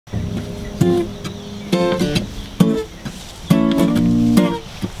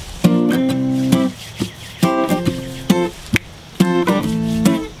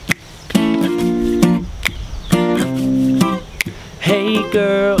Hey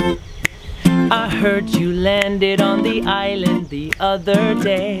girl, I heard you landed on the island the other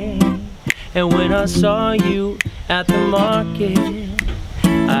day. And when I saw you at the market,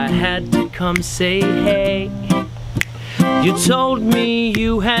 I had to come say hey. You told me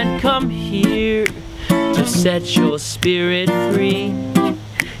you had come here to set your spirit free,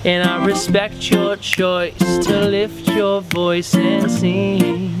 and I respect your choice to lift your voice and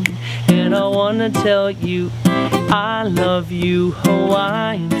sing. And I wanna tell you I love you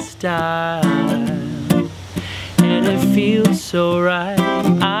Hawaiian style, and it feels so right.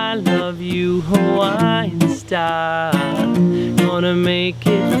 I love you Hawaiian style, gonna make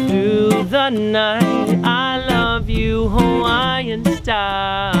it through the night. I love you Hawaiian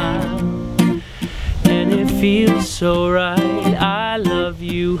style, and it feels so right. I love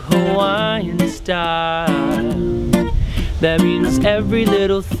you Hawaiian style. That means every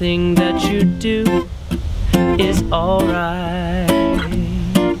little thing that you do is alright.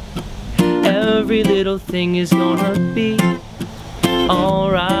 Every little thing is gonna be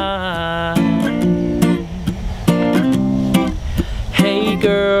alright. Hey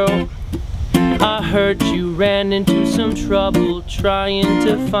girl, I heard you ran into some trouble trying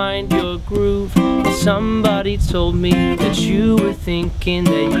to find your groove. Somebody told me that you were thinking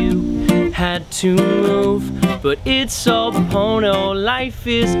that you had to move, but it's all pono, life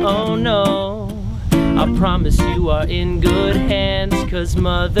is oh no. I promise you are in good hands, 'cause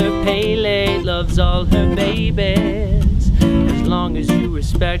Mother Pele loves all her babies, as long as you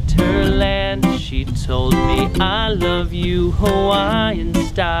respect her land. She told me I love you Hawaiian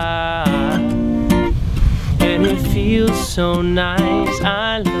style, and it feels so nice.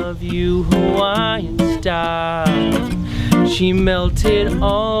 I love you Hawaiian style. She melted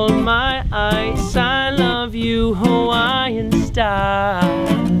all my ice. I love you Hawaiian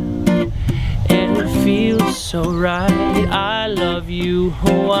style, and it feels so right. I love you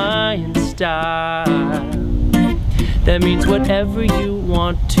Hawaiian style. That means whatever you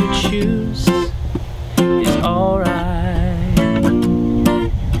want to choose is alright.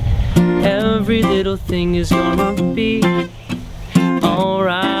 Every little thing is gonna be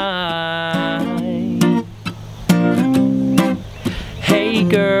alright. Hey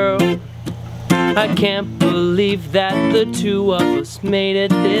girl, I can't believe that the two of us made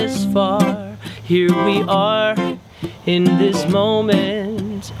it this far. Here we are in this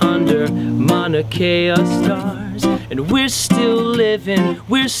moment under Mauna Kea stars, and we're still living,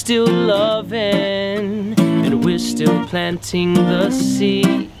 we're still loving, and we're still planting the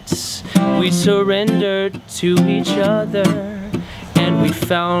seeds. We surrendered to each other, and we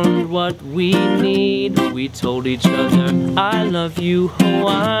found what we need. We told each other I love you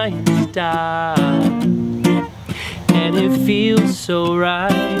Hawaiian style, and it feels so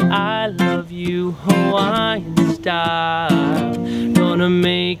right. I love you Hawaiian style, gonna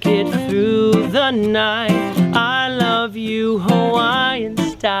make it through the night. I love you Hawaiian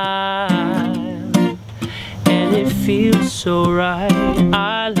style, and it feels so right.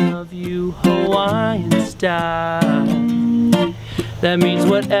 I love you Hawaiian style. That means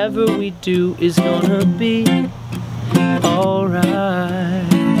whatever we do is gonna be alright.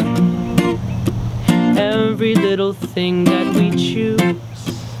 Every little thing that we choose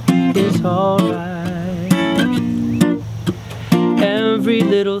is alright. Every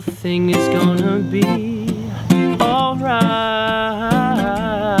little thing is gonna be alright.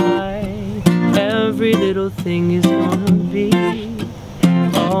 Every little thing is gonna be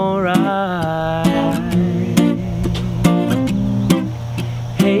alright.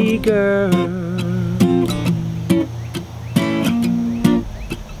 Hey girl,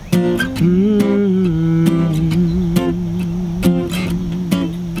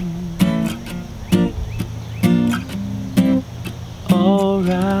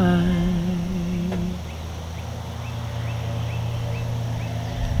 alright.